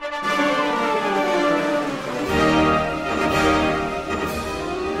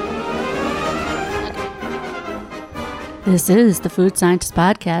This is the Food Scientist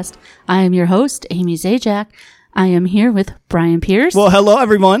Podcast. I am your host, Amy Zajac. I am here with Brian Pierce. Well, hello,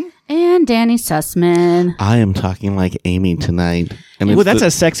 everyone. And Danny Sussman. I am talking like Amy tonight. And that's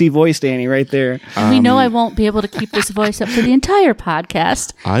a sexy voice, Danny, right there. And we know I won't be able to keep this voice up for the entire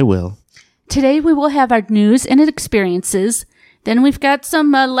podcast. I will. Today we will have our news and experiences. Then we've got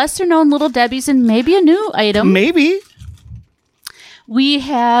some lesser-known Little Debbies and maybe a new item. Maybe. We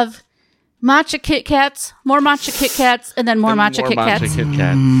have matcha Kit Kats, more matcha Kit Kats, and then more matcha Kit Kats. Kit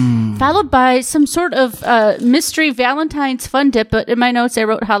Kat. Followed by some sort of mystery Valentine's fun dip, but in my notes I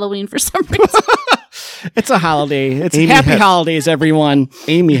wrote Halloween for some reason. It's a holiday. It's Amy happy holidays, everyone.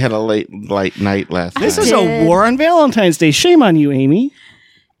 Amy had a late night last night. This is a war on Valentine's Day. Shame on you, Amy.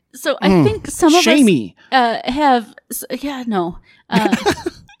 So I think some of Shamey. us have,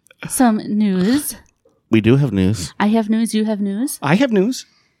 some news. We do have news. I have news. You have news. I have news.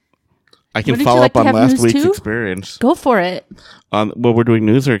 I can Wouldn't you follow like up to on have last news week's too? experience. Go for it. Well, we're doing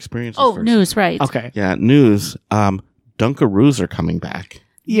news or experiences Oh, first? news, right. Okay. Yeah, news. Dunkaroos are coming back.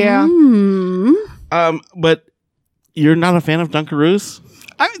 Yeah. But you're not a fan of Dunkaroos?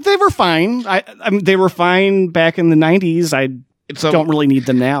 They were fine. They were fine back in the 90s. I don't really need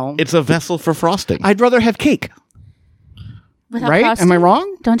them now. It's a vessel for frosting. I'd rather have cake. Without Right? frosting? Am I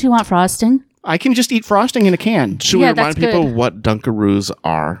wrong? Don't you want frosting? I can just eat frosting in a can. Should we Yeah, remind that's people good. what Dunkaroos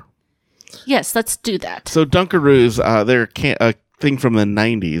are? Yes, let's do that. So Dunkaroos, they're a thing from the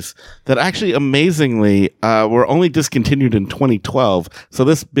 90s that actually amazingly were only discontinued in 2012. So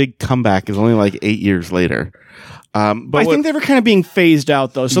this big comeback is only like 8 years later. But I think they were kind of being phased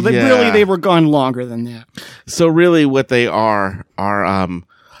out, though. So Yeah. they were gone longer than that. So really what they are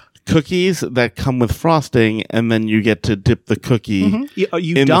cookies that come with frosting, and then you get to dip the cookie You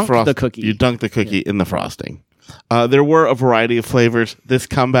in dunk the the cookie. You dunk the cookie in the frosting. There were a variety of flavors. This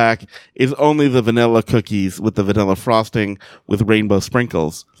comeback is only the vanilla cookies with the vanilla frosting with rainbow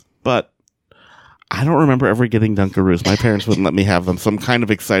sprinkles. But I don't remember ever getting Dunkaroos. My parents wouldn't let me have them, so I'm kind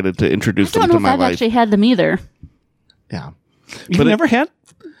of excited to introduce I don't them know to if my I've life. actually had them either. Yeah. You've never had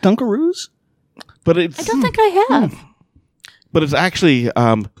Dunkaroos? But it's I don't think I have. But it's actually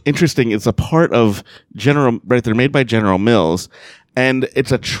interesting. It's a part of they're made by General Mills. And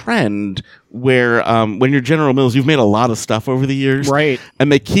it's a trend where when you're General Mills, you've made a lot of stuff over the years. Right.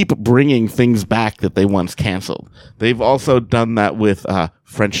 And they keep bringing things back that they once canceled. They've also done that with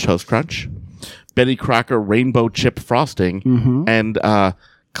French Toast Crunch, Betty Crocker Rainbow Chip Frosting, and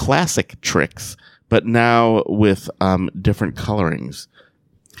Classic Tricks, but now with different colorings.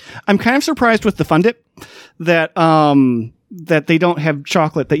 I'm kind of surprised with the Fun Dip that they don't have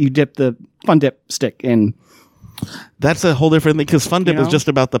chocolate that you dip the Fun Dip stick in. That's a whole different thing, because Fun Dip is just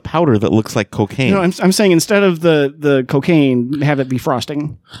about the powder that looks like cocaine. No, I'm saying instead of the cocaine, have it be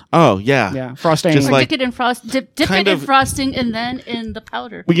frosting. Oh, yeah. Yeah, frosting. Just Or like- dip it in dip kind it in of- frosting and then in the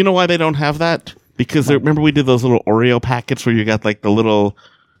powder. Well, you know why they don't have that? Because remember we did those little Oreo packets where you got like the little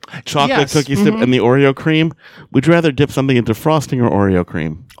chocolate Yes, cookies dip and the Oreo cream? Would you rather dip something into frosting or Oreo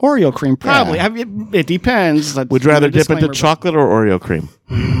cream? Oreo cream, probably. Yeah. It depends. Would you rather dip into Disclaimer, chocolate or Oreo cream?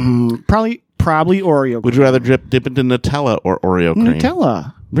 but Probably Oreo. Would you rather dip into Nutella or Oreo cream?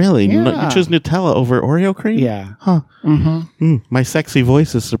 Nutella. Really? Yeah. You choose Nutella over Oreo cream? Yeah. Huh. My sexy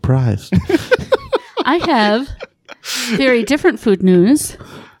voice is surprised. I have very different food news.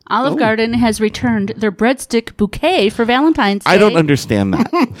 Olive Garden has returned their breadstick bouquet for Valentine's Day. I don't understand that.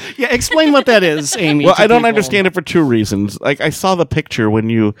 Yeah, explain what that is, Amy. Well, to I don't people. understand it for two reasons. Like, I saw the picture when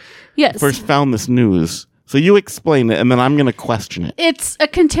you Yes. first found this news. So you explain it, and then I'm going to question it. It's a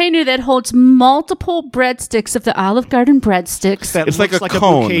container that holds multiple breadsticks of the Olive Garden breadsticks. That It's like looks a like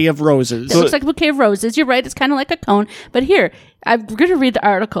cone. a bouquet of roses. It looks like a bouquet of roses. You're right. It's kind of like a cone. But here, I'm going to read the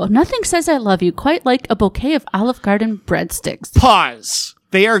article. Nothing says I love you quite like a bouquet of Olive Garden breadsticks. Pause.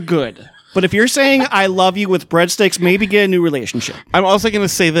 They are good. But if you're saying I love you with breadsticks, maybe get a new relationship. I'm also going to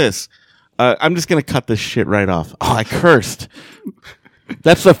say this. I'm just going to cut this shit right off. Oh, I cursed.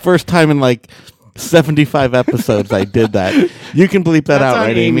 That's the first time in like 75 episodes I did that. You can bleep that out, That's on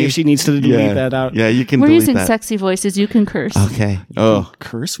right, Amy? She needs to delete that out. Yeah, you can We're delete using that. sexy voices. You can curse. Okay. Oh.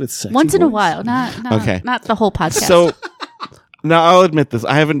 Curse with sexy Once in a voice. while. Not Okay. not the whole podcast. So now I'll admit this.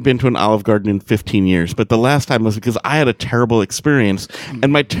 I haven't been to an Olive Garden in 15 years, but the last time was because I had a terrible experience,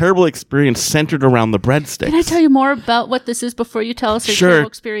 and my terrible experience centered around the breadsticks. Can I tell you more about what this is before you tell us your Sure. terrible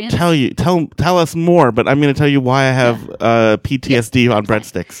experience? Tell us more, but I'm going to tell you why I have PTSD on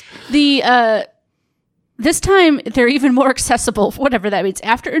breadsticks. This time, they're even more accessible, whatever that means.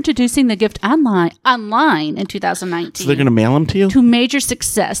 After introducing the gift online in 2019. So they're going to mail them to you? To major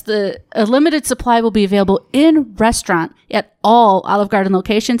success, a limited supply will be available in restaurant at all Olive Garden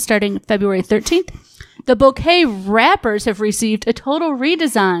locations starting February 13th. The bouquet wrappers have received a total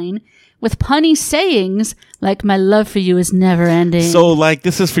redesign with punny sayings like "My love for you is never ending." So, like,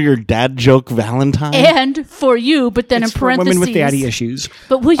 this is for your dad joke Valentine? and for you, but then It's in for parentheses. women with daddy issues.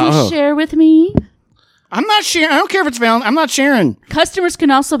 But will you Oh. share with me? I'm not sharing. I don't care if it's Valentine. I'm not sharing. Customers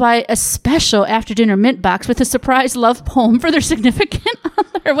can also buy a special after dinner mint box with a surprise love poem for their significant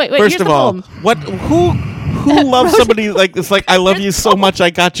other. Wait, First here's of the all, poem. who loves somebody like this? Like, I love you so much, I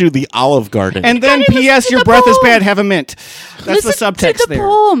got you the Olive Garden. And then, gotta listen P.S. to Your the breath is poem. bad. Have a mint. That's Listen the subtext to the there.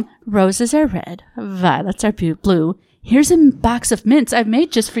 poem. Roses are red, violets are blue. Here's a box of mints I've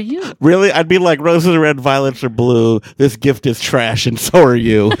made just for you. Really? I'd be like, roses are red, violets are blue. This gift is trash, and so are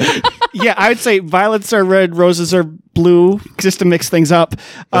you. Yeah, I would say violets are red, roses are blue, just to mix things up.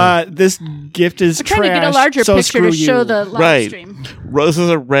 This gift is We're trying to get a trash, larger so picture screw to show you. the live Right. stream.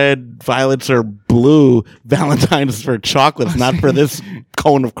 Roses are red, violets are blue. Valentine's for chocolates, not for this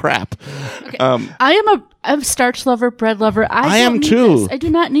cone of crap. I am a starch lover, bread lover. I don't am need too. this. I do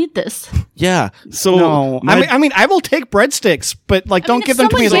not need this. Yeah. So No, I mean, I will take breadsticks, but like, don't give them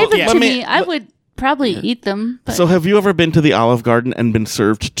to me. If someone gave Like, them to Let me- me, I would probably eat them. But So have you ever been to the Olive Garden and been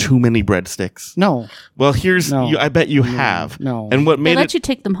served too many breadsticks? No, Well, here's No. I bet you have. no. And what they made let it you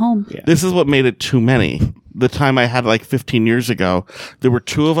take them home. this is what made it too many. The time I had like 15 years ago, there were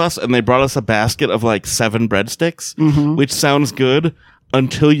two of us and they brought us a basket of like 7 breadsticks, which sounds good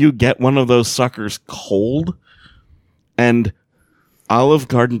until you get one of those suckers cold. And Olive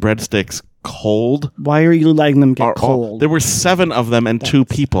Garden breadsticks cold why are you letting them get are cold? There were 7 of them and 2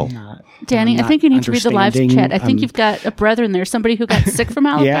 people. Danny, I not think you need to read the live understanding. chat. I think you've got a brother in there, somebody who got sick from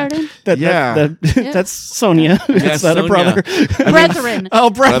Olive Yeah, Garden. Yeah. that's Sonia. It's not a Sonia. brother. Brethren.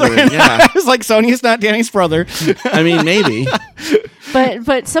 Oh, brother. Brethren, yeah. I was like, Sonia's not Danny's brother. I mean, maybe.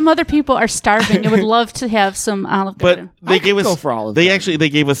 But some other people are starving and would love to have some Olive But Garden. they gave go us for Olive they Garden. actually they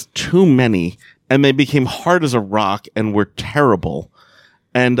gave us too many and they became hard as a rock and were terrible.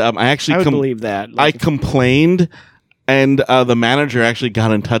 And I actually I would believe that. I complained, and the manager actually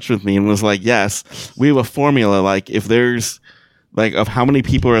got in touch with me and was like, "Yes, we have a formula. Like, if there's like of how many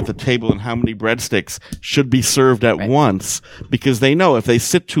people are at the table and how many breadsticks should be served at once, because they know if they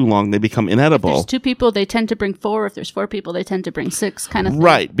sit too long, they become inedible." There's 2 people, they tend to bring 4. If there's 4 people, they tend to bring 6, kind of thing.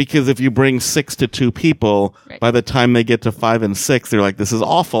 Right, because if you bring 6 to 2 people, Right. by the time they get to 5 and 6, they're like, "This is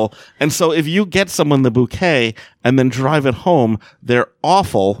awful." And so, if you get someone the bouquet and then drive it home, they're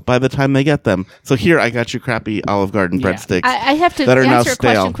awful by the time they get them. So here, I got you crappy Olive Garden breadsticks. I have to that are now answer a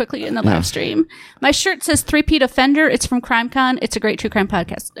stale. question quickly in the live stream. My shirt says Three-Peat Offender. It's from CrimeCon. It's a great true crime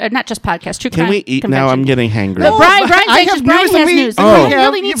podcast. Not just podcast, true Can crime we eat convention. now? I'm getting hangry. No, Brian I thinks have Brian news has and we- news. Oh. Brian Yeah,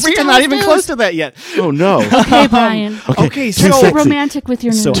 really needs to we're tell not us even news. close to that yet. Oh no! Okay, Brian. Okay, too so So sexy. romantic with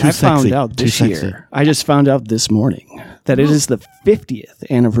your news. So Too I found sexy. out Too this sexy. year. I just found out this morning that it is the 50th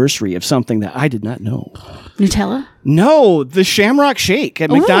anniversary of something that I did not know. Nutella? No, the Shamrock Shake at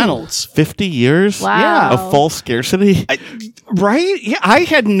McDonald's. 50 years Wow. of false scarcity. Right? Yeah, I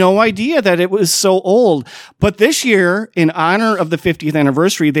had no idea that it was so old. But this year, in honor of the 50th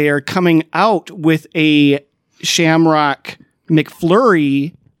anniversary, they are coming out with a Shamrock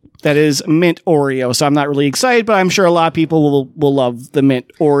McFlurry that is mint Oreo. So I'm not really excited, but I'm sure a lot of people will love the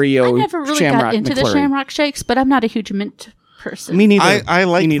mint Oreo I never really Shamrock got into the McFlurry. Shamrock Shakes, but I'm not a huge mint person. Me neither. I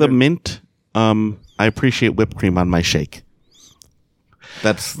like Me the neither. mint. I appreciate whipped cream on my shake.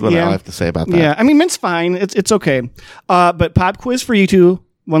 That's what Yeah. I have to say about that. Yeah, I mean, mint's fine. It's okay. But pop quiz for you two.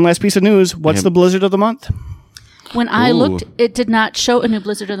 One last piece of news. What's Yeah. the blizzard of the month? When I Ooh. looked, it did not show a new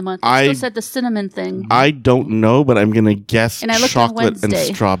Blizzard of the Month. It I- still said the cinnamon thing. I don't know, but I'm going to guess And I looked on chocolate and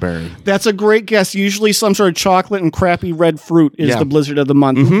Wednesday. strawberry. That's a great guess. Usually some sort of chocolate and crappy red fruit is Yeah. the blizzard of the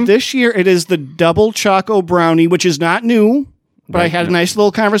month. This year it is the double choco brownie, which is not new. But I Right, had a nice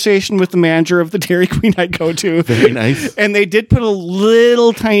little conversation with the manager of the Dairy Queen I go to. Very nice. And they did put a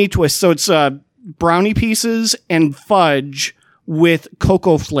little tiny twist. So it's brownie pieces and fudge with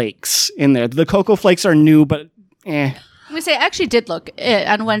cocoa flakes in there. The cocoa flakes are new, but eh. I'm gonna say I actually did look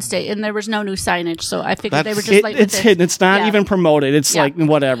on Wednesday, and there was no new signage, so I figured they were That's- just like It's hidden. It's not Yeah. even promoted. It's Yeah. like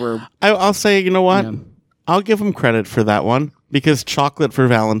whatever. I'll say, you know what? Yeah. I'll give them credit for that one because chocolate for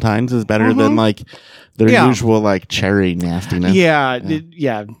Valentine's is better than like their Yeah. usual like cherry nastiness. Yeah.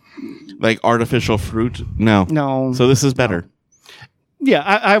 Yeah. Like artificial fruit. No. No. So this is better. Yeah,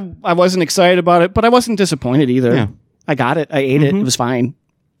 I wasn't excited about it, but I wasn't disappointed either. Yeah. I got it. I ate it. It was fine.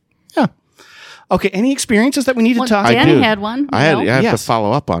 Yeah. Okay. Any experiences that we need to Well, talk? Danny do. had one. I have know? to Yes.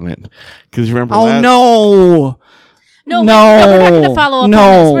 follow up on it because you remember. Oh no! No, we're not going to follow up No.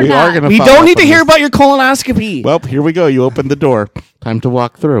 on this. We're We not. are gonna We follow don't up need to on hear this. about your colonoscopy. Well, here we go. You opened the door. Time to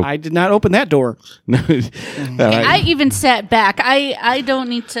walk through. I did not open that door. All right. I even sat back. I don't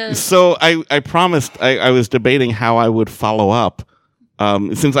need to. So I promised I was debating how I would follow up.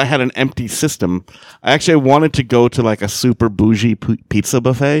 Since I had an empty system, I actually wanted to go to like a super bougie pizza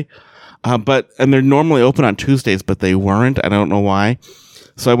buffet, and they're normally open on Tuesdays, but they weren't. I don't know why.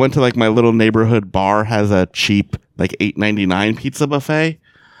 So I went to like my little neighborhood bar has a cheap like $8.99 pizza buffet,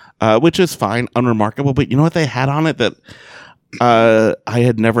 which is fine, unremarkable. But you know what they had on it that I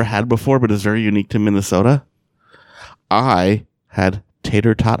had never had before, but is very unique to Minnesota? I had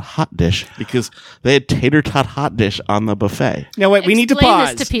tater tot hot dish because they had tater tot hot dish on the buffet. Now wait, we need to Explain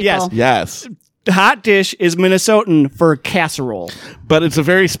pause. this to people. Yes, Yes, hot dish is Minnesotan for casserole. but it's a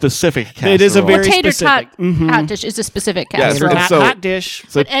very specific casserole. It is a Well, very tater tot specific. hot dish is a specific Yes, casserole. and so- hot dish.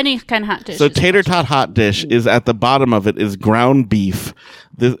 so but any kind of hot dish. so is tater tot hot dish is at the bottom of it is ground beef,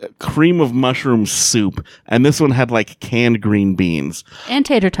 the cream of mushroom soup, and this one had like canned green beans. and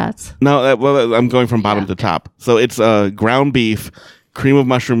tater tots. No, well, I'm going from bottom to top. So it's ground beef, cream of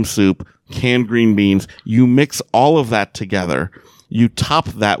mushroom soup, canned green beans. You mix all of that together. You top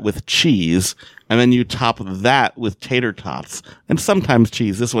that with cheese, and then you top that with tater tots. And sometimes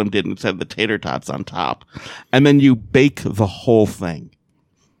cheese. This one didn't. It had the tater tots on top. And then you bake the whole thing.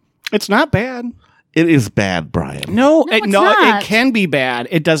 It's not bad. It is bad, Brian. No, it's not. it can be bad.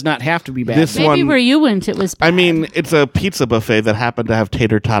 It does not have to be bad. This Maybe one- where you went, it was bad. I mean, it's a pizza buffet that happened to have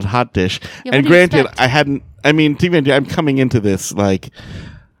tater tot hot dish. Yeah, what And do you granted, expect? I hadn't, I mean, to be honest, I'm coming into this like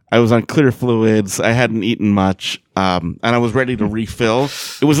I was on clear fluids. I hadn't eaten much. And I was ready to refill.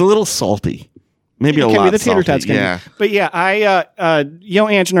 It was a little salty. Maybe It a can lot be the tater salty. tots. Can Yeah. be. But yeah,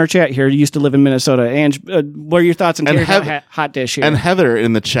 Ange in our chat here used to live in Minnesota. Ange, what are your thoughts on And tater tot Heather- hot dish here? And Heather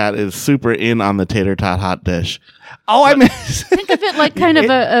in the chat is super in on the tater tot hot dish. I mean, think of it like kind of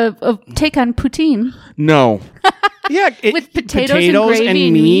a take on poutine. No. yeah, With potatoes and gravy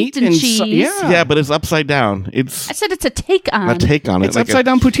and meat and cheese. yeah, Yeah, but it's upside down. It's I said it's a take on. a take on it. It's upside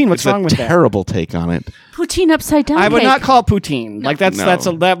down poutine. What's it's a wrong with that? terrible take on it. Poutine upside down. I would cake. not call it poutine. Like that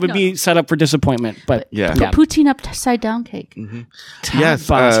would No. be set up for disappointment. But Yeah. Poutine upside down cake. Yes,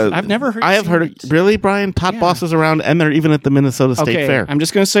 Boss. I've never heard. I have heard. Really, Brian? Tot Boss is around, and they're even at the Minnesota State Okay, Fair. I'm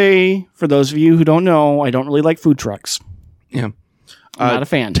just gonna say for those of you who don't know, I don't really like food trucks. Yeah, I'm not a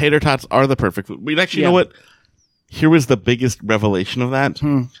fan. Tater tots are the perfect food. We'd actually, you Yeah. know what? Here was the biggest revelation of that.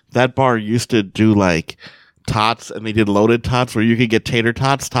 That bar used to do like tots, and they did loaded tots where you could get tater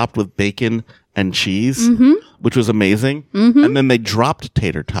tots topped with bacon and cheese, which was amazing. And then they dropped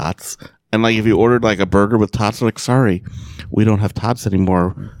tater tots. And like if you ordered like a burger with tots, they're like, sorry, we don't have tots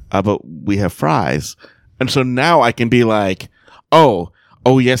anymore, but we have fries. And so now I can be like, oh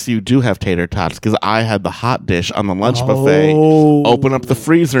yes, you do have tater tots because I had the hot dish on the lunch buffet. Open up the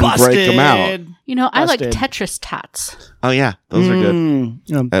freezer and break them out. You know, I like Busted. Tetris tots. Oh yeah, those are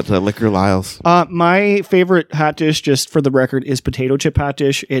good at Liquor Lyle's. My favorite hot dish, just for the record, is potato chip hot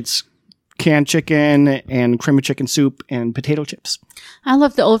dish. It's canned chicken and cream of chicken soup and potato chips. I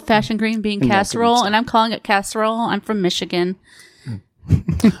love the old fashioned green bean that good casserole, stuff. and I'm calling it casserole. I'm from Michigan.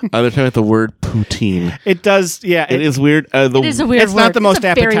 They're talking about the word poutine. It does, yeah. It is weird. It is a weird It's word. not the most It's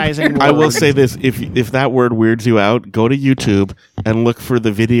a very appetizing weird word. I will say this: if that word weirds you out, go to YouTube and look for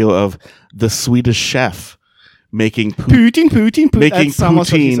the video of the Swedish chef making Poutine. making That's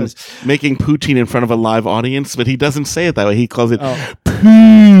almost what he poutine, says. making poutine in front of a live audience, but he doesn't say it that way. He calls it Oh.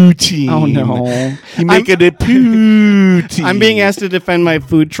 poutine. Oh no. He making it poutine. I'm being asked to defend my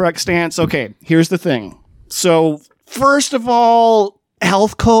food truck stance. Okay, here's the thing. So, first of all,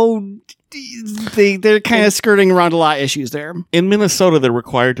 health code, they're kind of skirting around a lot of issues there. In Minnesota. They're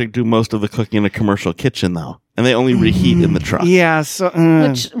required to do most of the cooking in a commercial kitchen, though, and they only reheat in the truck. Yeah, so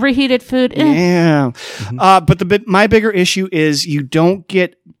Which reheated food. yeah. But my bigger issue is you don't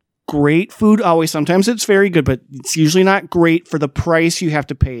get great food always. Sometimes it's very good, but it's usually not great for the price you have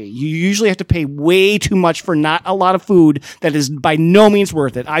to pay. You usually have to pay way too much for not a lot of food that is by no means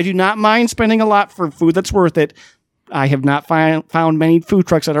worth it. I do not mind spending a lot for food that's worth it. I have not found many food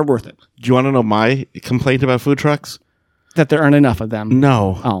trucks that are worth it. Do you want to know my complaint about food trucks? That there aren't enough of them.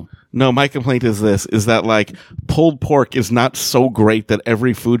 No. Oh. No, my complaint is this, is that like pulled pork is not so great that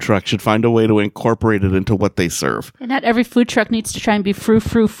every food truck should find a way to incorporate it into what they serve. And not every food truck needs to try and be frou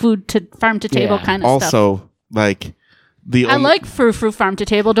food to farm to table Yeah. kind of stuff. Also, like I like frou farm to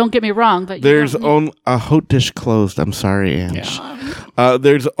table. Don't get me wrong, but there's you don't- only a hot dish closed. I'm sorry, Ange.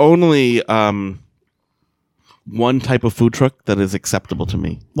 There's only one type of food truck that is acceptable to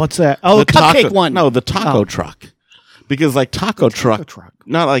me. What's that? Oh, the cupcake taco, one. No, the taco truck. Because like taco truck, truck?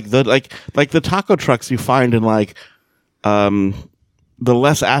 not like the like the taco trucks you find in like the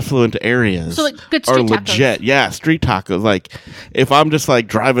less affluent areas So, like, good are street tacos. legit. Yeah, street tacos. Like, if I'm just like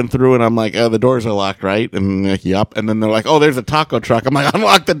driving through and I'm like, oh, the doors are locked, right? And like, yup. And then they're like, oh, there's a taco truck. I'm like,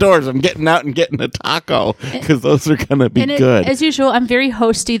 unlock the doors. I'm getting out and getting a taco because those are gonna be good. As usual, I'm very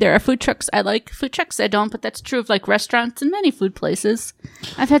hosty. There are food trucks. I like food trucks. I don't, but that's true of like restaurants and many food places.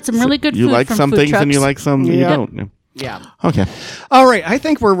 I've had some really good You food like from some food things trucks. and you like some you Yeah. don't. Yeah. Okay, All right. I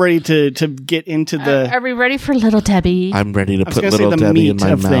think we're ready to get into the. Are we ready for Little Debbie? I'm ready to I was put going to say little the Debbie in meat my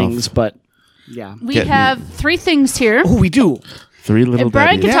of mouth. things, but yeah. We Get me. have 3 things here. Oh, we do. 3 little And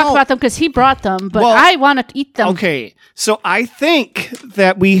Brian Debbie. can Now- talk about them because he brought them, but Well, I want to eat them. Okay, so I think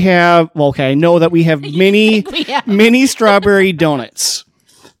that we have. Well, okay, I know that we have mini we have- mini strawberry donuts,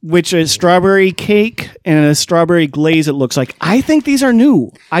 which is strawberry cake and a strawberry glaze. It looks like. I think these are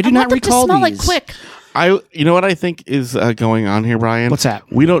new. I do I not want them recall to smell these. like quick. You know what I think is going on here, Brian? What's that?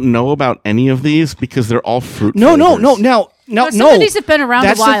 We don't know about any of these because they're all fruit. No. flavors. No, some of these have been around a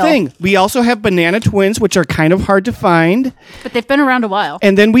That's while. the thing. We also have banana twins, which are kind of hard to find. But they've been around a while.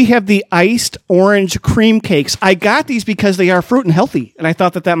 And then we have the iced orange cream cakes. I got these because they are fruit and healthy. And I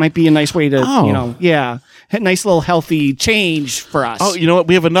thought that might be a nice way to, Oh. a nice little healthy change for us. Oh, you know what?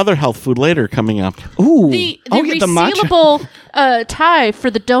 We have another health food later coming up. Ooh. The the matcha. resealable tie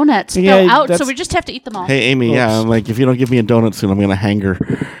for the donuts Yeah, fell out, so that's- we just have to eat them all. Hey, Amy. Yeah, I'm like if you don't give me a donut soon, I'm gonna hang her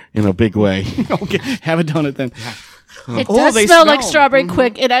in a big way. Okay, have a donut then. It Oh, does they smell like smell. strawberry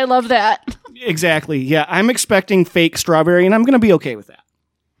quick, and I love that. Exactly. Yeah, I'm expecting fake strawberry, and I'm going to be okay with that.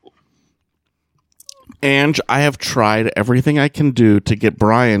 And I have tried everything I can do to get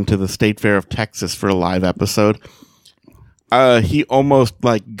Brian to the State Fair of Texas for a live episode. He almost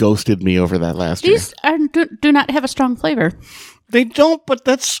like ghosted me over that last year. These do not have a strong flavor. They don't, but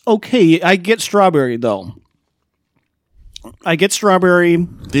that's okay. I get strawberry, though. I get strawberry,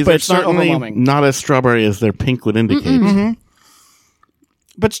 These but are it's not certainly overwhelming. not as strawberry as their pink would indicate.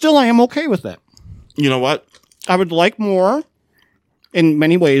 But still, I am okay with it. You know what? I would like more in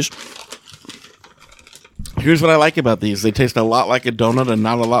many ways. Here's what I like about these. They taste a lot like a donut and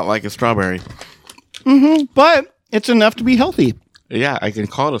not a lot like a strawberry. But it's enough to be healthy. Yeah, I can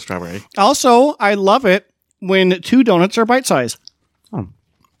call it a strawberry. Also, I love it when 2 donuts are bite-sized.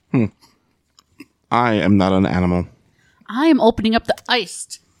 I am not an animal. I am opening up the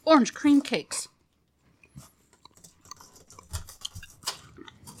iced orange cream cakes.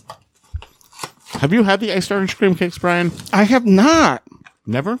 Have you had the iced orange cream cakes, Brian? I have not.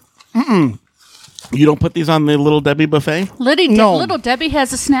 Never? Mm-mm. You don't put these on the Little Debbie buffet? No. Little Debbie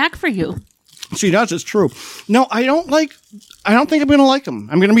has a snack for you. She does. It's true. No, I don't think I'm going to like them.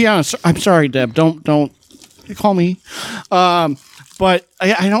 I'm going to be honest. I'm sorry, Deb. Don't call me. But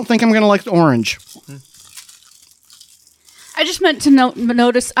I don't think I'm going to like the orange. I just meant to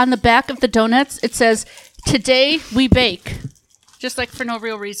notice on the back of the donuts, it says, "Today we bake." Just like for no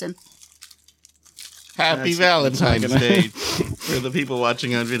real reason. Happy Valentine's Day for the people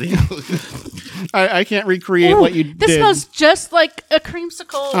watching on video. I can't recreate Ooh, what you this did. smells just like a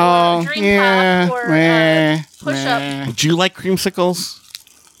creamsicle or a dream pop or a push-up. Do you like creamsicles?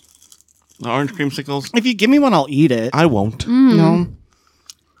 The orange creamsicles? If you give me one, I'll eat it. I won't. No.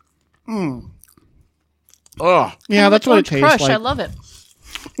 Oh, Yeah, that's what it Orange tastes Crush, like. I love it.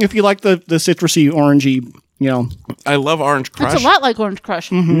 If you like the citrusy, orangey, I love Orange Crush. It's a lot like Orange Crush.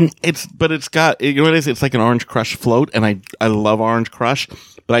 It's got, you know what it is? It's like an Orange Crush float, and I love Orange Crush,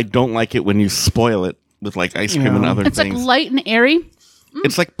 but I don't like it when you spoil it with like ice cream and other It's things. like light and airy.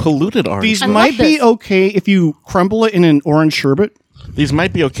 It's like polluted orange. These I might love be this. okay if you crumble it in an orange sherbet. These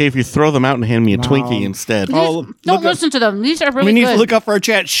might be okay if you throw them out and hand me a Twinkie instead. Oh, Don't look up- listen to them. These are really we need good. to look up our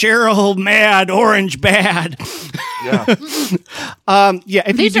chat. Cheryl, mad, orange, bad. Yeah.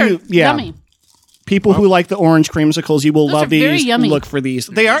 These if you are do, yummy. people who like the orange creamsicles, you will Those love are very these. yummy. Look for these.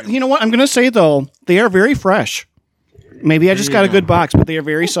 They are. You know what? I'm going to say though, they are very fresh. Maybe I just got a good box, but they are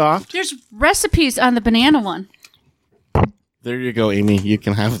very soft. There's recipes on the banana one. There you go, Amy. You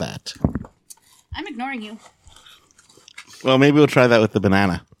can have that. I'm ignoring you. Well, maybe we'll try that with the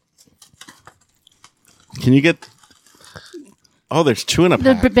banana. Can you get... Oh, there's 2 in a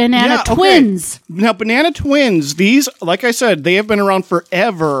The pack. banana Yeah, okay. twins. Now, banana twins. These, like I said, they have been around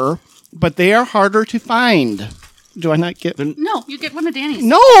forever, but they are harder to find. Do I not get? No, you get one of Danny's.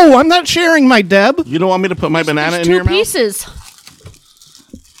 No, I'm not sharing my Deb. You don't want me to put my banana There's in 2 your mouth? pieces.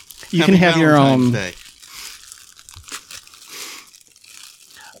 You can have your Valentine's own. Day.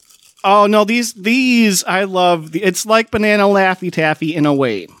 Oh no, these I love. It's like banana Laffy Taffy in a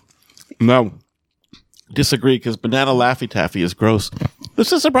way. No. Disagree, because banana Laffy Taffy is gross.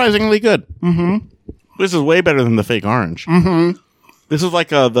 This is surprisingly good. Mm-hmm. This is way better than the fake orange. Mm-hmm. This is like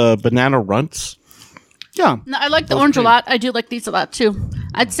the banana runts. Yeah. No, I like the orange a lot. I do like these a lot too.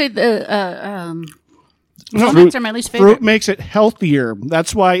 I'd say the No, walnuts are my least favorite. fruit makes it healthier.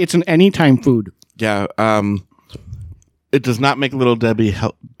 That's why it's an anytime food. Yeah. It does not make Little Debbie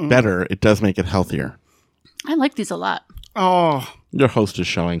better. It does make it healthier. I like these a lot. Oh. Your host is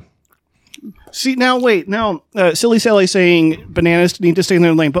showing. See, now, wait. Now, Silly Sally saying bananas need to stay in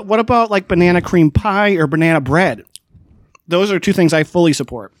their lane. But what about, like, banana cream pie or banana bread? Those are two things I fully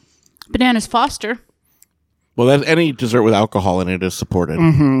support. Bananas Foster. Well, that's any dessert with alcohol in it is supported.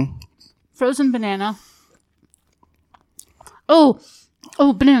 Frozen banana. Oh,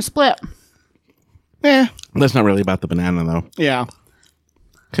 banana split. That's not really about the banana, though. Yeah.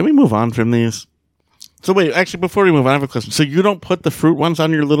 Can we move on from these? So wait, actually, before we move on, I have a question. So you don't put the fruit ones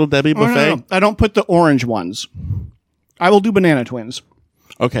on your Little Debbie buffet? No. I don't put the orange ones. I will do banana twins.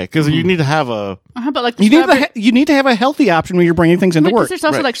 Okay, because you need to have a... How about like the strawberry? You need to have a healthy option when you're bringing things into Because work. there's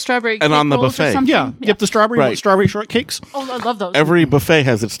also Right. like strawberry And on the cake rolls or buffet. something. Yeah. You have the strawberry Right. shortcakes. Oh, I love those. Every buffet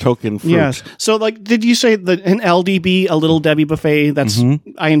has its token fruit. Yes. So, like, did you say that an LDB, a Little Debbie buffet? That's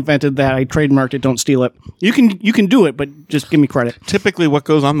I invented that. I trademarked it. Don't steal it. You can do it, but just give me credit. Typically, what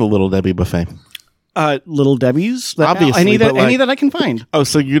goes on the Little Debbie buffet? Little Debbie's. Obviously, any but, like- that I can find. Oh,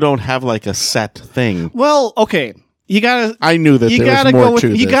 so you don't have like a set thing. Well, okay. You gotta. I knew that You there was gotta more go with. to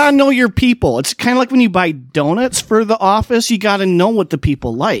You this. gotta know your people. It's kind of like when you buy donuts for the office. You gotta know what the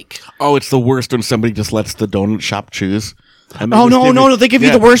people like. Oh, it's the worst when somebody just lets the donut shop choose. And they Oh, just no, give no, no, they give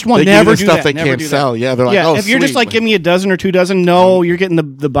you the worst one. They give Never you the do stuff that. they Never can't do that. sell. Yeah, they're like, Yeah, oh, if you're just sweet. like, give me a dozen or 2 dozen, no, you're getting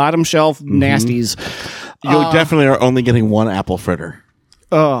the bottom shelf nasties. You definitely are only getting one apple fritter.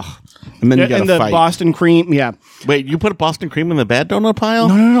 Ugh. And then you got And to the fight. Boston cream, yeah. Wait, you put Boston cream in the bad donut pile?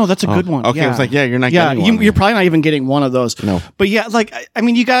 No, that's a good one. okay, yeah. I was like, yeah, you're not Yeah, getting one. you're probably not even getting one of those. No. But yeah, like, I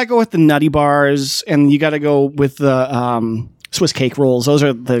mean, you gotta go with the Nutty Bars, and you gotta go with the Swiss cake rolls. Those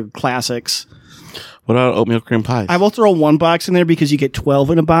are the classics. What about oatmeal cream pies? I will throw one box in there because you get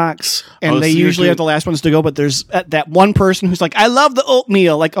 12 in a box, and Oh, they so you're usually doing- have the last ones to go. But there's that one person who's like, "I love the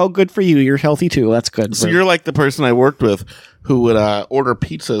oatmeal." Like, oh, good for you. You're healthy too. That's good. So you're like the person I worked with who would order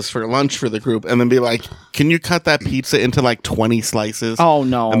pizzas for lunch for the group and then be like, can you cut that pizza into like 20 slices? Oh,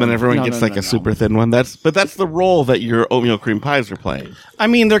 no. And then everyone No, gets no, like no, a no. super thin one. That's the role that your oatmeal cream pies are playing. I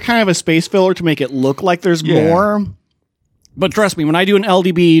mean, they're kind of a space filler to make it look like there's Yeah. more. But trust me, when I do an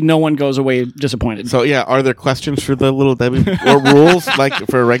LDB, no one goes away disappointed. So yeah, are there questions for the Little Debbie or rules like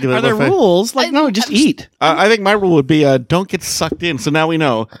for a regular Are there buffet? rules? Like, no, just eat. I think my rule would be don't get sucked in. So now we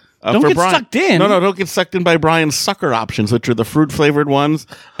know. Don't for get Brian- sucked in? No, don't get sucked in by Brian's sucker options, which are the fruit flavored ones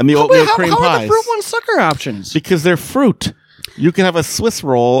and the oatmeal cream how are pies. the fruit ones sucker options? Because they're fruit. You can have a Swiss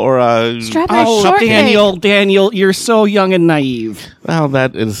roll or a Strawberry Oh, shortcake. Daniel, you're so young and naive. Well,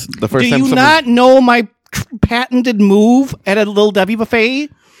 that is the first Do time. you someone- not know my patented move at a Little Debbie buffet?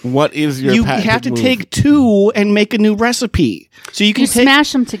 What is your? You patented have to move? take two and make a new recipe. So you can You take,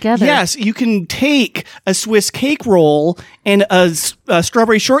 smash them together. Yes, you can take a Swiss cake roll and a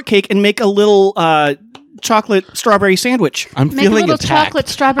strawberry shortcake and make a little chocolate strawberry sandwich. I'm Make a feeling little attacked. chocolate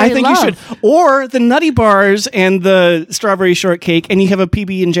strawberry I think love. you should. Or the Nutty Bars and the strawberry shortcake, and you have a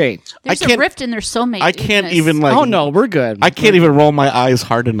PB&J. There's I a can't- rift in their soulmate. I can't in this. even like. Oh no, we're good. I can't even roll my eyes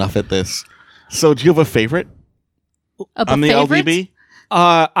hard enough at this. So, do you have a favorite A on the favorite? LDB?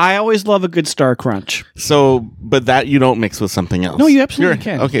 I always love a good Star Crunch. So, but that you don't mix with something else. No, you absolutely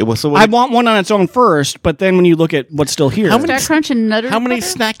can. Okay, well, so I want one on its own first, but then when you look at what's still here, How many- Star Crunch and Nutter how many Butter?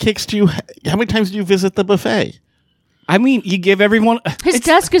 snack cakes do you? How many times do you visit the buffet? I mean, you give everyone. His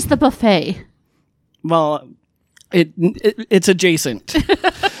desk is the buffet. Well, it's adjacent.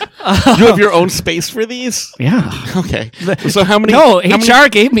 You have your own space for these? Yeah. Okay. So how many? No, how HR many,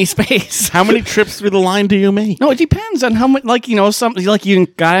 gave me space. how many trips through the line do you make? No, it depends on how much. Like some like you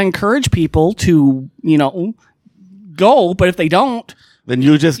gotta encourage people to go, but if they don't, Then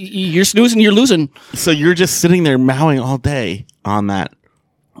you just you're snoozing, you're losing. so you're just sitting there mowing all day on that.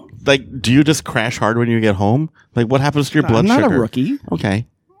 Like, do you just crash hard when you get home? Like, what happens to your blood I'm not sugar? a rookie. Okay.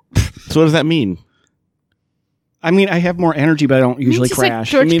 So what does that mean? I mean, I have more energy, but I don't usually He's like crash.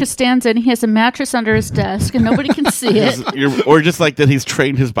 George I mean, Costanza, and he has a mattress under his desk, and nobody can see it. Or just like that he's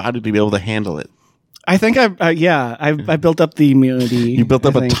trained his body to be able to handle it. I think I've built up the immunity. You built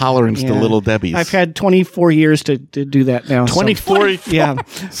up I a think. tolerance to Yeah. Little Debbie's. I've had 24 years to do that now. so- 24. Yeah.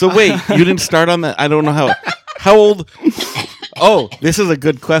 So wait, you didn't start on that? I don't know how old. Oh, this is a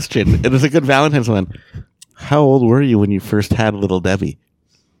good question. It is a good Valentine's one. How old were you when you first had Little Debbie?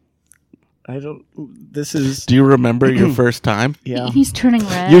 I don't. This is. Do you remember your first time? Yeah. He's turning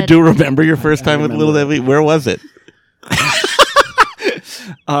red. You do remember your first time with Little Debbie? Where was it?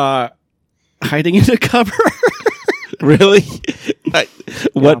 Hiding in a cupboard. Really?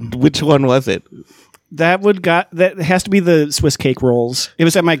 Which one was it? That has to be the Swiss cake rolls. It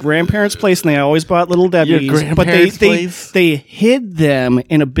was at my grandparents' place, and they always bought Little Debbie's. But they hid them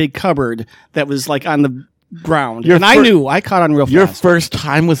in a big cupboard that was like on the ground. I knew. I caught on real fast. Your first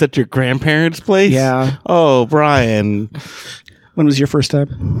time was at your grandparents' place? Yeah. Oh, Brian. When was your first time?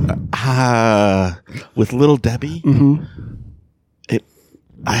 With Little Debbie? Mm-hmm.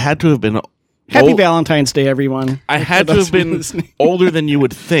 I had to have been... Happy Valentine's Day, everyone. I had to have been older than you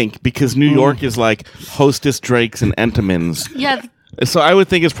would think because New York is like Hostess Drakes and Entenmann's. Yeah. So I would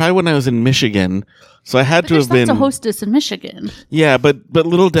think it's probably when I was in Michigan. So I had to have been... There's lots of Hostess in Michigan. Yeah, but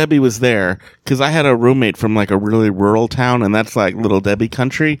Little Debbie was there because I had a roommate from like a really rural town, and that's like Little Debbie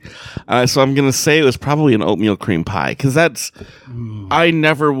country. So I'm going to say it was probably an oatmeal cream pie because that's...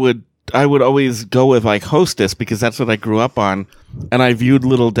 I would always go with like Hostess because that's what I grew up on, and I viewed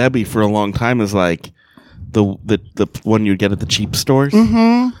Little Debbie for a long time as like the one you get at the cheap stores.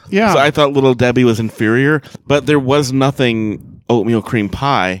 Mm-hmm. Yeah. So I thought Little Debbie was inferior, but there was nothing oatmeal cream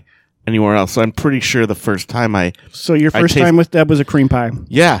pie anywhere else. So I'm pretty sure the first time So your first time with Deb was a cream pie.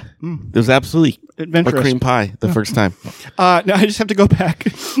 Yeah. There was absolutely adventurous. a cream pie the first time. No, I just have to go back.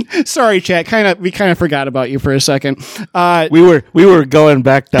 Sorry, chat. We kind of forgot about you for a second. We were going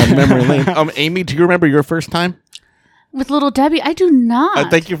back down memory lane. Amy, do you remember your first time? With Little Debbie, I do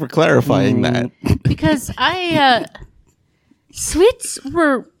not. Thank you for clarifying that. Because sweets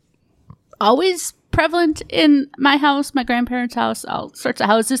were always prevalent in my house, my grandparents' house, all sorts of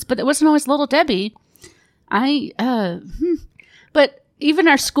houses, but it wasn't always Little Debbie. But even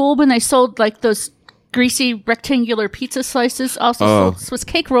our school, when they sold like those greasy rectangular pizza slices, also sold Swiss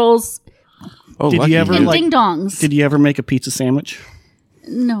cake rolls. Oh, did you ever and ding dongs? Did you ever make a pizza sandwich?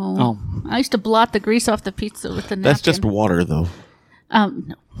 No. Oh. I used to blot the grease off the pizza with the napkin. That's just water, though.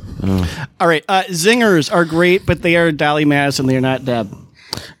 No. All right. Zingers are great, but they are Dolly Madison. They are not Deb.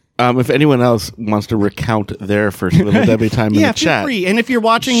 If anyone else wants to recount their first Little Debbie time in the feel chat, free. And if you're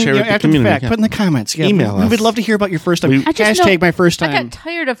watching Share with the after the community, fact, yeah. put in the comments. Yeah, Email we us. would love to hear about your first time. I just know Hashtag my first I time. got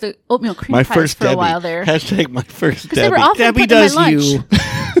tired of the oatmeal cream my pies first for Debbie. a while there. Hashtag my first They were Debbie. often Debbie put in does my lunch. you.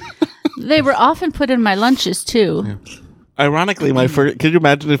 They were often put in my lunches too. Ironically, my first. Could you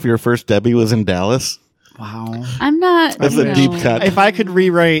imagine if your first Debbie was in Dallas? Wow. I'm not. That's a deep cut. If I could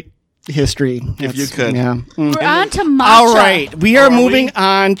rewrite history. If you could. Yeah. We're on to matcha. All right. We are moving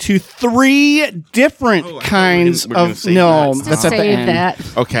on to 3 different kinds we're gonna of... save No, that. that's at the Save end.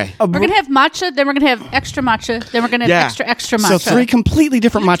 that. Okay. We're going to have matcha, then we're going to have extra matcha, then we're going to have extra So matcha. 3 completely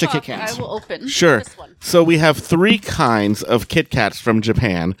different matcha Talk, Kit Kats. I will open Sure. this one. So we have 3 kinds of Kit Kats from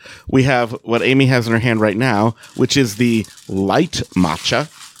Japan. We have what Amy has in her hand right now, which is the light matcha.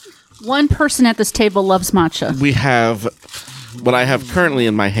 One person at this table loves matcha. We have what I have currently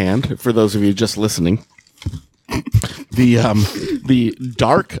in my hand, for those of you just listening, the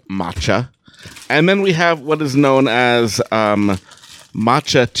dark matcha, and then we have what is known as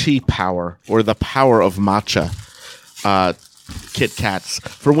matcha tea power, or the power of matcha Kit Kats,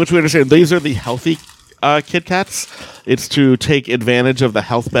 from which we understand these are the healthy Kit Kats. It's to take advantage of the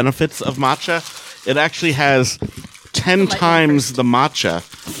health benefits of matcha. It actually has 10 times the matcha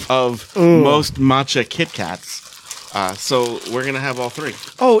of most matcha Kit Kats. So we're going to have all 3.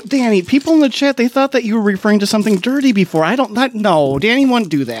 Oh, Danny, people in the chat, they thought that you were referring to something dirty before. No, Danny won't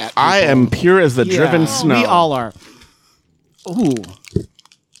do that. I am pure as the driven Yeah, snow. We all are. Ooh.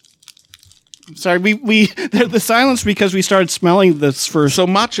 Sorry, the silence because we started smelling this first. So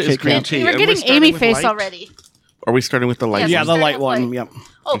matcha is green And tea. we're and getting starting Amy with face light? already. Are we starting with the light? Yes. yeah, one? the Starting light with one. light. Yep.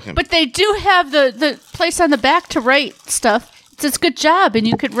 Oh, Okay. but they do have the place on the back to write stuff. It says good job, and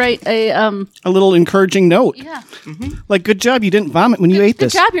you could write a A little encouraging note. yeah. Like, good job, you didn't vomit when you ate Good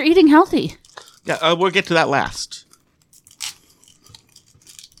this. job, you're eating healthy. Yeah, we'll get to that last.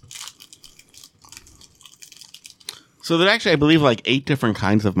 So there are actually, I believe, like 8 different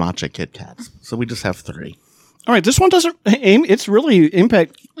kinds of matcha Kit Kats. So we just have 3. All right, this one doesn't. Amy, it's really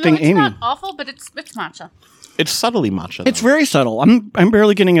impacting No, it's Amy. not awful, but it's matcha. It's subtly matcha. It's very subtle. I'm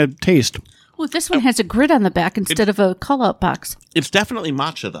barely getting a taste. Oh, this one has a grid on the back instead of a call-out box. It's definitely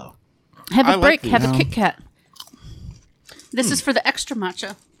matcha, though. Have I a like break. these. Have a Kit Kat. This is for the extra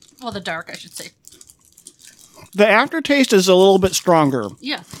matcha. Well, the dark, I should say. The aftertaste is a little bit stronger.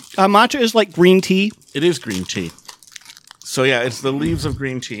 Yeah. Matcha is like green tea. It is green tea. So yeah, it's the leaves of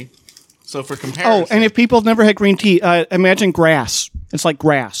green tea. So for comparison... Oh, and if people have never had green tea, imagine grass. It's like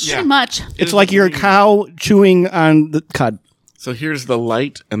grass. Yeah. Pretty much. It It's is like your green. cow chewing on the cud. So here's the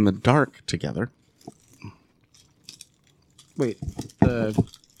light and the dark together. Wait. The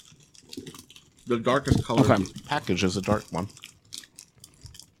darkest color Okay. in the package is a dark one.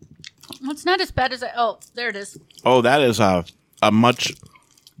 Well, it's not as bad as I... Oh, there it is. Oh, that is a much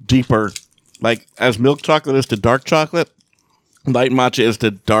deeper Like, as milk chocolate is to dark chocolate, light matcha is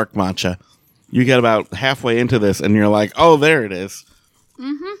to dark matcha. You get about halfway into this, and you're like, oh, there it is.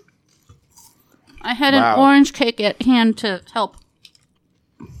 I had Wow. an orange cake at hand to help.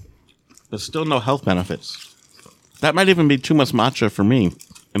 There's still no health benefits. That might even be too much matcha for me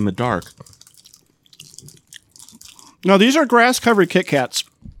in the dark. No, these are grass-covered Kit Kats.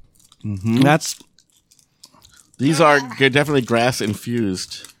 These are definitely grass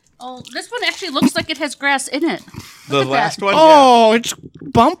infused. Oh, this one actually looks like it has grass in it. The at last that. one, Oh, it's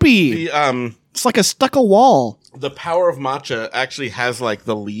bumpy. It's like a stucco wall. the power of matcha actually has like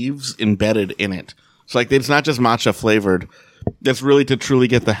the leaves embedded in it. So like it's not just matcha flavored. That's really to truly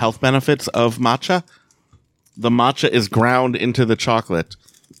get the health benefits of matcha. The matcha is ground into the chocolate,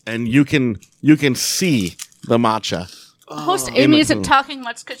 and you can see the matcha. Host in Amy the isn't food. talking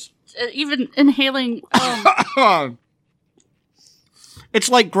much because even inhaling. It's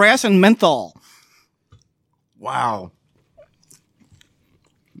like grass and menthol. Wow.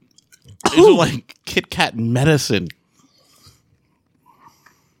 These are like Kit Kat medicine.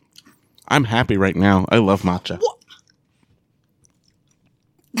 I'm happy right now. I love matcha.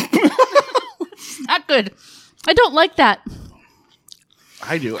 Not good. I don't like that.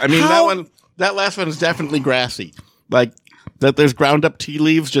 I do. I mean, How- that last one is definitely grassy. Like, that there's ground up tea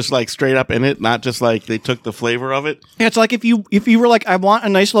leaves just like straight up in it, not just like they took the flavor of it. Yeah, it's like if you were like, I want a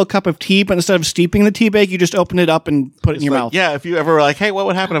nice little cup of tea, but instead of steeping the tea bag, you just open it up and put it in your Like, mouth. yeah, if you ever were like, hey, what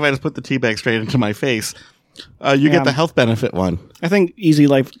would happen if I just put the tea bag straight into my face? You get the health benefit one. I think Easy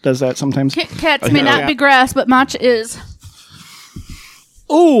Life does that sometimes. Kit Kats may not yeah. be grass, but matcha is.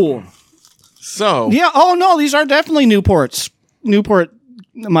 Ooh. So, Yeah. Oh, no, these are definitely Newport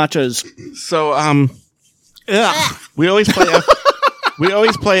matchas. so, Ugh. we always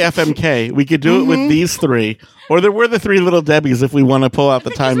play FMK. We could do it with these three, or there were the three little Debbies if we want to pull out the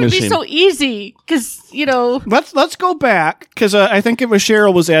time This would machine. be so easy because Let's go back because I think it was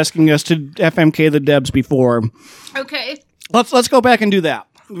Cheryl was asking us to FMK the Debs before. Okay. Let's go back and do that.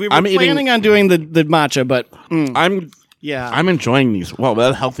 We were I'm eating- planning on doing the matcha, but I'm enjoying these. Well,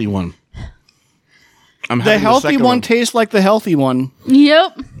 that healthy one. I'm the having healthy second one tastes like the healthy one.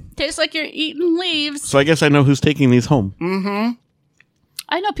 Yep. Tastes like you're eating leaves. So I guess I know who's taking these home.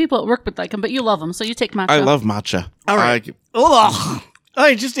 I know people at work would like them, but you love them, so you take matcha. I love matcha. All right. Ugh.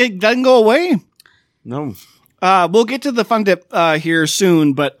 It doesn't go away. No. We'll get to the fun dip here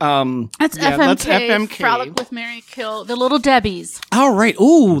soon, but That's yeah, FMK. that's FMK. Frolic with Mary Kill. The Little Debbies. all right.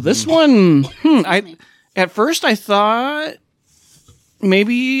 Ooh, this one. At first I thought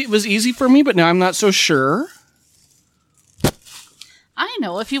maybe it was easy for me, but now I'm not so sure. I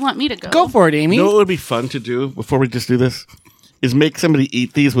know if you want me to go. Go for it, Amy. You know what would be fun to do before we just do this? Is make somebody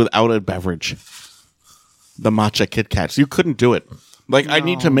eat these without a beverage. The matcha Kit Kats. You couldn't do it. Like, I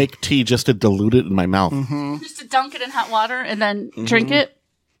need to make tea just to dilute it in my mouth. Just to dunk it in hot water and then drink it.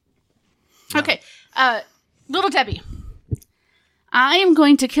 Okay. Little Debbie. I am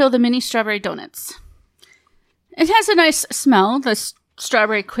going to kill the mini strawberry donuts. It has a nice smell, the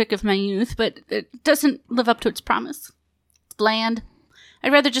strawberry quick of my youth, but it doesn't live up to its promise. It's bland.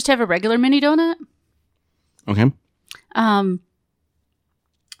 I'd rather just have a regular mini donut. Okay.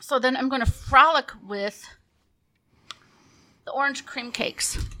 So then I'm going to frolic with the orange cream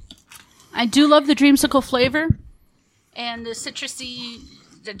cakes. I do love the dreamsicle flavor and the citrusy,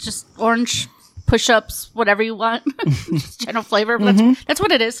 just orange push-ups, whatever you want. Just general flavor. That's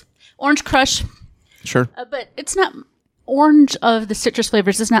what it is. Orange crush. Sure. But it's not orange of the citrus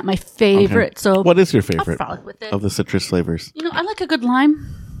flavors is not my favorite. So What is your I'll favorite frolic with it. of the citrus flavors? You know, I like a good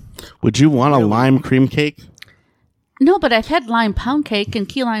lime. Would you want a lime cream cake? No, but I've had lime pound cake and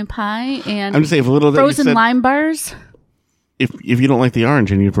key lime pie and I'm just saying, if a little frozen lime bars. If you don't like the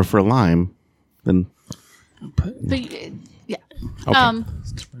orange and you prefer lime, then The, yeah. okay.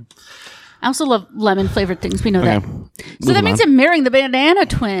 I also love lemon flavored things. We know that. Okay. So Moving that means on. I'm marrying the banana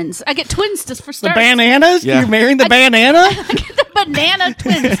twins. I get twins just for The starts. bananas? Yeah. You're marrying the banana? The banana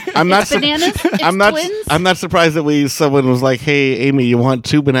twins. I'm not. It's bananas. It's I'm not. twins. I'm not surprised that someone was like, "Hey, Amy, you want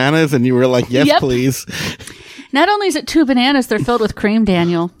 2 bananas?" And you were like, "Yes, Yep. please." Not only is it 2 bananas, they're filled with cream,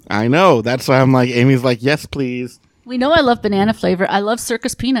 Daniel. I know. That's why I'm like, Amy's like, "Yes, please." We know I love banana flavor. I love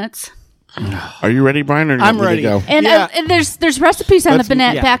circus peanuts. Are you ready, Brian? Or you I'm want me to ready. go? And, Yeah. and there's recipes on the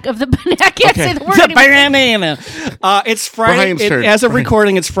back of the banana. I can't say the word The anymore. banana. It's Friday. Brian's turn. As of Brian.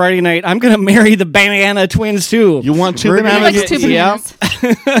 recording, it's Friday night. I'm going to marry the banana twins, too. You want 2 We're gonna He bananas? likes 2 Yeah.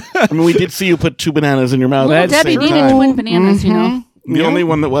 bananas. I mean, we did see you put 2 bananas in your mouth. Little at the Debbie same needed time. twin bananas, you know. The only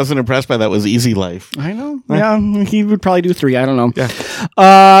one that wasn't impressed by that was Easy Life. I know. Yeah, he would probably do 3. I don't know. Yeah.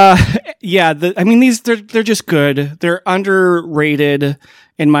 Yeah. I mean, they're just good. They're underrated,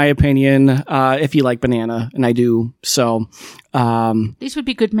 in my opinion, if you like banana, and I do. So, These would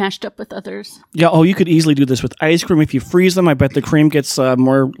be good mashed up with others. yeah. Oh, you could easily do this with ice cream if you freeze them. I bet the cream gets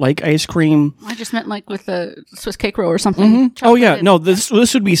more like ice cream. I just meant like with a Swiss cake roll or something. Oh yeah, Chocolate. no. This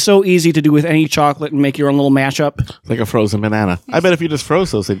would be so easy to do with any chocolate and make your own little mashup. Like a frozen banana. I bet if you just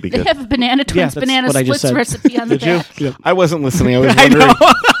froze those, they'd be They good. have a Banana Twins that's banana what I just splits said. recipe on the back. Yeah. I wasn't listening. I was wondering.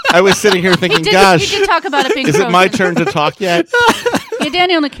 I was sitting here thinking, You gosh, did talk about it being is it my frozen. turn to talk yet? Yeah,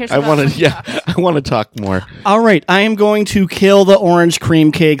 Danny only cares I about want when to, he talks. I want to talk more. All right, I am going to kill the orange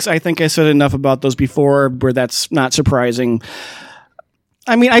cream cakes. I think I said enough about those before, where that's not surprising.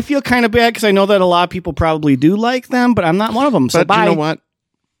 I mean, I feel kind of bad because I know that a lot of people probably do like them, but I'm not one of them. So But bye. you know what?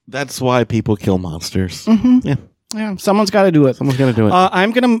 That's why people kill monsters. Yeah, Yeah, someone's got to do it. someone's gonna do it.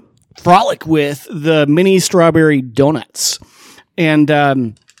 I'm going to frolic with the mini strawberry donuts.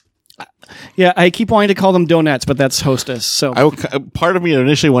 And yeah, I keep wanting to call them donuts, but that's Hostess. So Part of me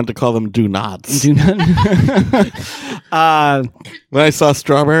initially wanted to call them do nots. do not. When I saw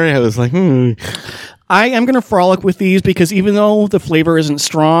strawberry, I was like, I am going to frolic with these because even though the flavor isn't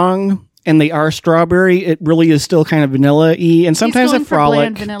strong and they are strawberry, it really is still kind of vanilla-y. And sometimes going I for frolic.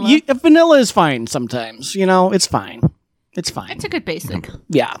 bland vanilla. Vanilla is fine sometimes. You know, it's fine. It's fine. It's a good basic.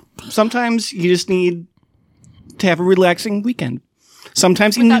 Yeah. Sometimes you just need to have a relaxing weekend.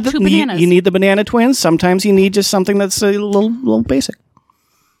 Sometimes you Without need two bananas. you need the banana twins. Sometimes you need just something that's a little basic.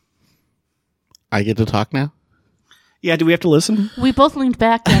 I get to talk now? Yeah, do we have to listen? We both leaned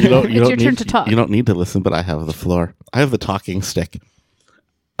back, and it's your turn to talk. You don't need to listen, but I have the floor. I have the talking stick.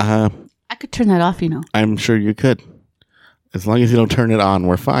 I could turn that off, you know. I'm sure you could. As long as you don't turn it on,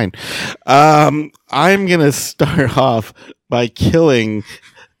 we're fine. I'm going to start off by killing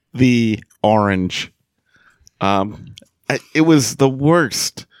the orange. It was the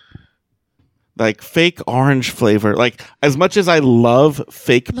worst. Like, fake orange flavor. Like, as much as I love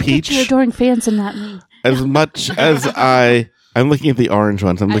fake Look peach, at your adoring fans and not me. as much as I'm looking at the orange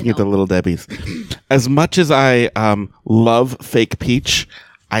ones. I'm looking at the Little Debbie's. As much as I love fake peach,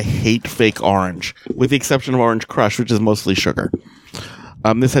 I hate fake orange, with the exception of Orange Crush, which is mostly sugar.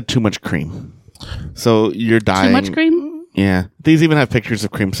 This had too much cream. So you're dying. Too much cream? Yeah. These even have pictures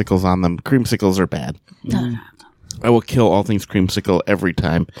of creamsicles on them. Creamsicles are bad. I will kill all things creamsicle every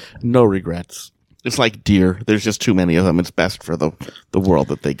time. No regrets. It's like deer. There's just too many of them. It's best for the world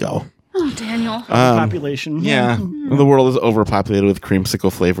that they go. Oh, Daniel. Population. Yeah. The world is overpopulated with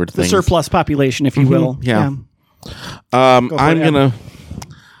creamsicle flavored The things. surplus population, if you will. Yeah. Go I'm for it, going to,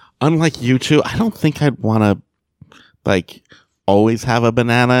 unlike you two, I don't think I'd want to, like, always have a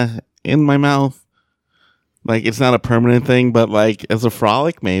banana in my mouth. Like, it's not a permanent thing, but, like, as a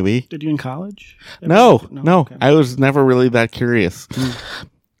frolic, maybe. Did you in college? No. Okay. I was never really that curious.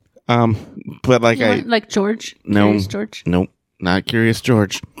 But, like, You weren't like George? No. Curious George? Nope, not Curious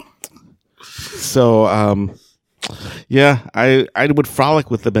George. So, yeah, I would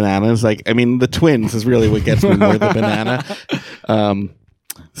frolic with the bananas. Like, I mean, the twins is really what gets me more the banana.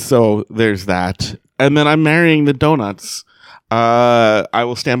 So there's that. And then I'm marrying the donuts. I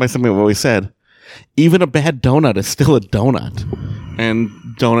will stand by something I've always said. Even a bad donut is still a donut. And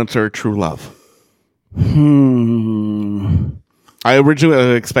donuts are true love. I originally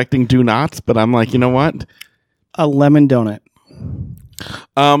was expecting do nots, but I'm like, you know what? A lemon donut.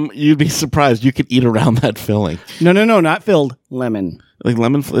 You'd be surprised. You could eat around that filling. No, not filled. Lemon. Like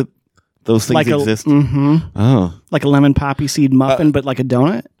those things Like exist. Oh. Like a lemon poppy seed muffin, but like a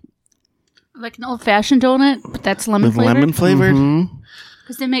donut? Like an old-fashioned donut, but that's lemon With flavored? lemon flavored?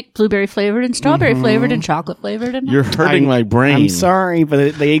 Because they make blueberry flavored and strawberry flavored and chocolate flavored. And You're hurting my brain. I'm sorry,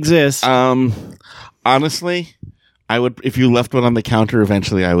 but they exist. Honestly, I would, if you left one on the counter,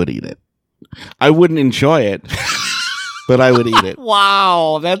 eventually I would eat it. I wouldn't enjoy it, but I would eat it.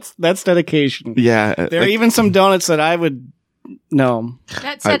 Wow, that's dedication. Yeah. There are even some donuts that I would no.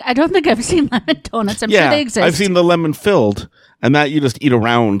 That said, I don't think I've seen lemon donuts. I'm sure they exist. I've seen the lemon filled, and that you just eat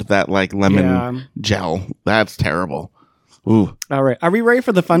around that like lemon gel. That's terrible. Ooh. All right, are we ready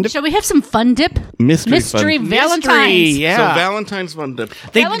for the fun dip? Shall we have some fun dip? Mystery fun. Valentine's. Yeah. So Valentine's fun dip.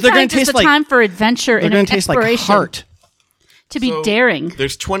 They're going to Valentine's is taste the like time for adventure they're and going to taste like exploration. heart. To be So, daring.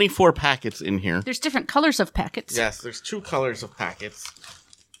 There's 24 packets in here. There's different colors of packets. Yes, there's 2 colors of packets.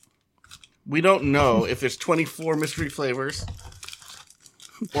 We don't know if there's 24 mystery flavors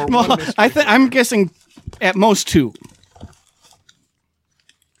or one Well, mystery I'm guessing at most 2.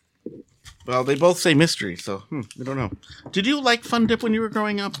 Well, they both say mystery, so we don't know. Did you like Fun Dip when you were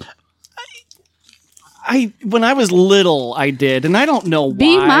growing up? When I was little, I did, and I don't know why.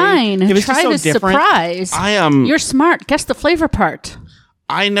 Be mine. It was just Try so this different. surprise. I am. You're smart. Guess the flavor part.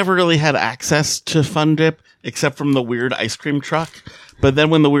 I never really had access to Fun Dip except from the weird ice cream truck. But then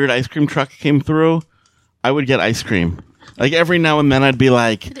when the weird ice cream truck came through, I would get ice cream. Like every now and then I'd be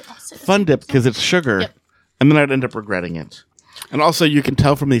like, Fun Dip because it's sugar. Yep. And then I'd end up regretting it. And also you can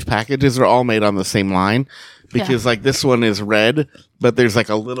tell from these packages they're all made on the same line. Because like this one is red, but there's like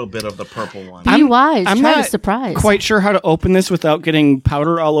a little bit of the purple one. Be wise. I'm Try not to surprise. quite sure how to open this without getting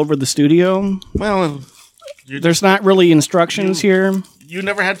powder all over the studio. Well, There's not really instructions here. you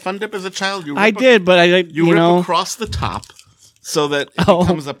never had Fun Dip as a child? You I rip did, but You rip know. across the top so that it Oh.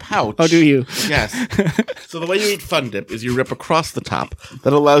 becomes a pouch. Oh, do you? Yes. So the way you eat Fun Dip is you rip across the top.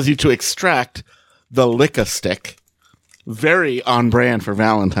 That allows you to extract the Lick-a-Stick. Very on brand for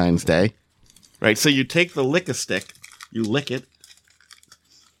Valentine's Day. Right? So you take the Lick-a-Stick, you lick it,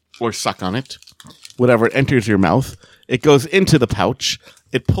 or suck on it, whatever, it enters your mouth. It goes into the pouch.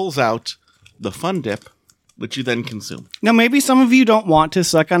 It pulls out the Fun Dip, which you then consume. Now, maybe some of you don't want to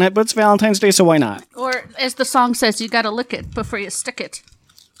suck on it, but it's Valentine's Day, so why not? Or, as the song says, you got to lick it before you stick it.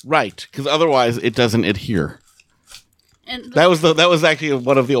 Right, because otherwise it doesn't adhere. And That was actually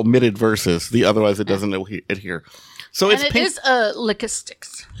one of the omitted verses. The otherwise it doesn't adhere. So it's it pink. is a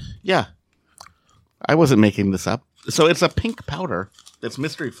Lick-a-Sticks. Yeah, I wasn't making this up. So it's a pink powder that's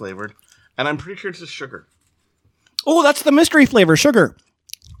mystery flavored, and I'm pretty sure it's just sugar. Oh, that's the mystery flavor, sugar.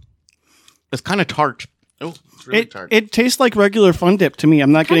 It's kind of tart. Oh, it's really tart. It tastes like regular Fun Dip to me.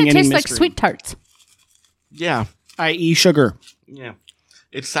 I'm not Kind getting of any tastes like mystery. sweet tarts. Yeah, i.e. sugar. yeah.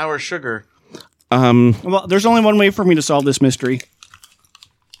 It's sour sugar. Well, there's only one way for me to solve this mystery.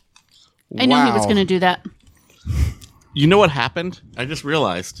 I knew he was going to do that. You know what happened? I just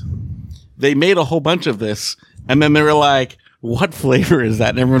realized. They made a whole bunch of this, and then they were like, what flavor is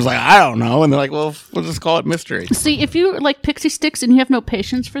that? And everyone's like, I don't know. And they're like, well, we'll just call it mystery. See, if you like Pixie Sticks and you have no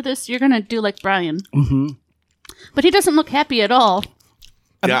patience for this, you're going to do like Brian. Mm-hmm. But he doesn't look happy at all.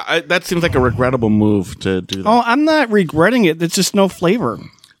 Yeah, that seems like a regrettable move to do that. Oh, I'm not regretting it. It's just no flavor.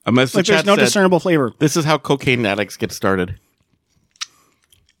 Unless the Like, there's chat no said, discernible flavor. this is how cocaine addicts get started.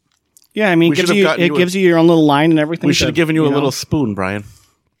 Yeah, I mean, We should have gotten it gives you your own little line and everything. We should have given you a know. little spoon, Brian.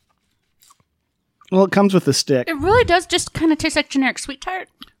 Well, it comes with the stick. It really does just kind of taste like generic sweet tart.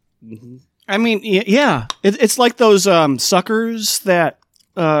 I mean, yeah, it's like those suckers that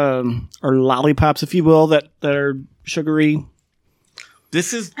or lollipops, if you will, that are sugary.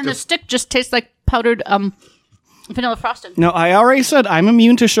 This is And the stick just tastes like powdered vanilla frosting. No, I already said I'm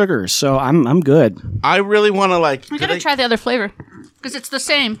immune to sugars, so I'm good. I really want to We got to try the other flavor because it's the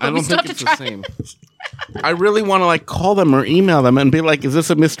same, I but we don't still think have it's to try the same. I really want to call them or email them and be like, "Is this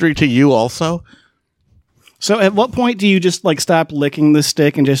a mystery to you also?" So, at what point do you just stop licking the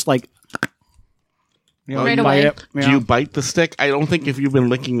stick and just Right bite away. it? Yeah. Do you bite the stick? I don't think if you've been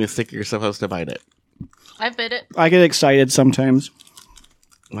licking the stick, you're supposed to bite it. I bit it. I get excited sometimes.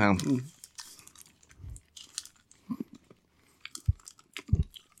 Wow.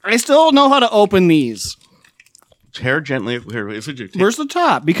 I still don't know how to open these. Tear gently. Here, is it your Where's the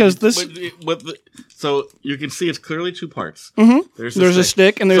top? Because this so you can see it's clearly two parts. Mm-hmm. there's a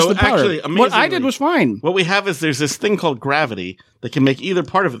stick and there's So the powder. actually, What I amazingly- did was fine. What we have is there's this thing called gravity that can make either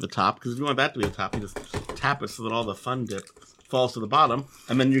part of it the top. Because if you want that to be the top, you just tap it so that all the Fun Dip falls to the bottom,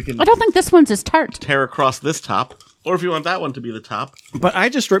 and then you can I don't think this one's as tart. tear across this top. Or if you want that one to be the top, But I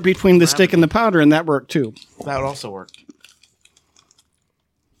just ripped between the stick and the powder, and that worked too. that would also work.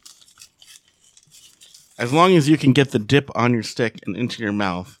 As long as you can get the dip on your stick and into your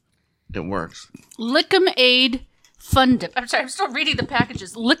mouth, it works. Lick'em-Aid Fun Dip. I'm sorry, I'm still reading the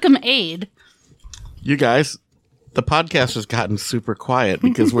packages. Lick'em-Aid. You guys, the podcast has gotten super quiet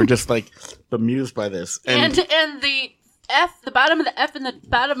because we're just bemused by this. And the F, the bottom of the F and the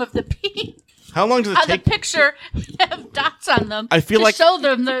bottom of the P how long does it on the take? picture have dots on them. I feel to like- show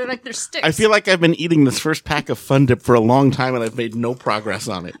them they're sticks. I feel like I've been eating this first pack of Fun Dip for a long time and I've made no progress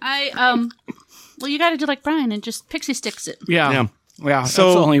on it. Well, you got to do like Brian and just pixie sticks it. Yeah. Yeah. That's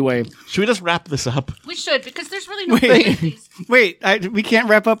So- the only way. Should we just wrap this up? We should because there's really no way to these. Wait, we can't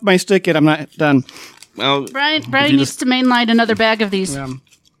wrap up my stick yet. I'm not done. Well, Brian you needs to mainline another bag of these.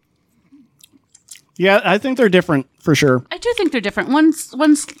 Yeah, I think they're different for sure. I do think they're different. One's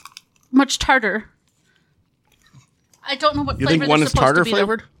much tartar. I don't know what you flavor think one they're is supposed tartar to be, though.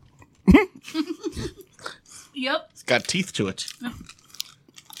 flavored? Yep. It's got teeth to it.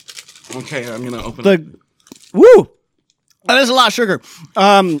 Okay, I'm gonna open it. The woo, that is a lot of sugar.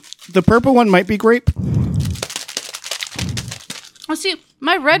 The purple one might be grape. Well, see,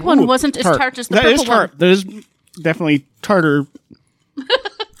 my red one wasn't as tart as the That purple is tart. one. That is definitely tartar.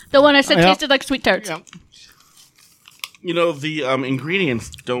 The one I said Yeah. tasted like sweet tarts. Yeah. You know, the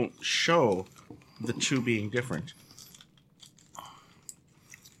ingredients don't show the two being different.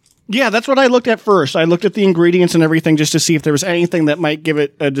 Yeah, that's what I looked at first. I looked at the ingredients and everything just to see if there was anything that might give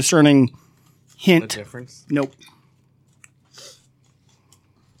it a discerning hint. difference? Nope.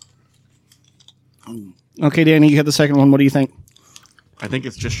 Okay, Danny, you had the second one. What do you think? I think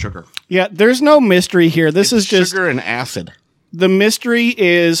it's just sugar. Yeah, there's no mystery here. This is just sugar and acid. the mystery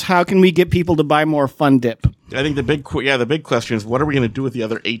is how can we get people to buy more Fun Dip? I think the big question is what are we going to do with the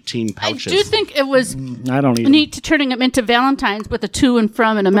other 18 pouches? I do think it was I don't even. neat to turning them into Valentine's with a to and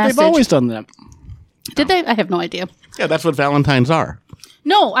from and a But message. they've always done that. Did they? I have no idea. Yeah, that's what Valentines are.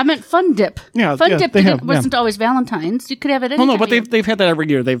 No, I meant Fun Dip. Yeah, Fun yeah, Dip they have, wasn't always Valentine's. You could have it any Well, no, time but of year. they've had that every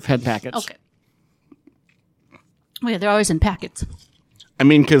year. They've had packets. Okay. Well, yeah, they're always in packets. I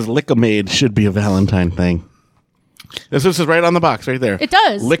mean, because Lick-O-Maid should be a Valentine thing. This is right on the box, right there. It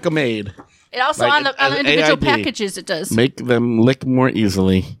does. Lick-O-Maid. It also Like on the an individual AID. packages. It does. Make them lick more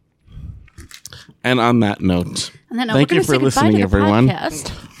easily. And on that note, And then thank we're you gonna for say goodbye listening, to the everyone.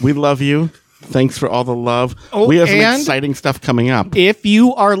 podcast. We love you. Thanks for all the love. Oh, we have some and- exciting stuff coming up. If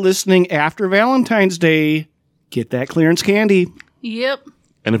you are listening after Valentine's Day, get that clearance candy. Yep.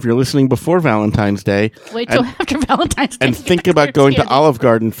 And if you're listening before Valentine's Day, Wait till after Valentine's Day. and to get think the about clearance going to candy. Olive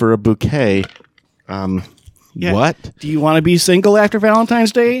Garden for a bouquet, Yeah. what? Do you want to be single after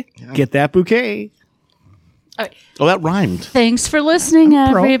Valentine's Day? Get that bouquet. All right. Oh, that rhymed. Thanks for listening,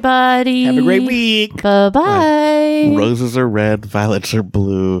 everybody. Have a great week. Bye-bye. Roses are red, violets are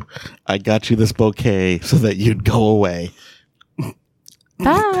blue. I got you this bouquet so that you'd go away.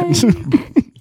 Bye.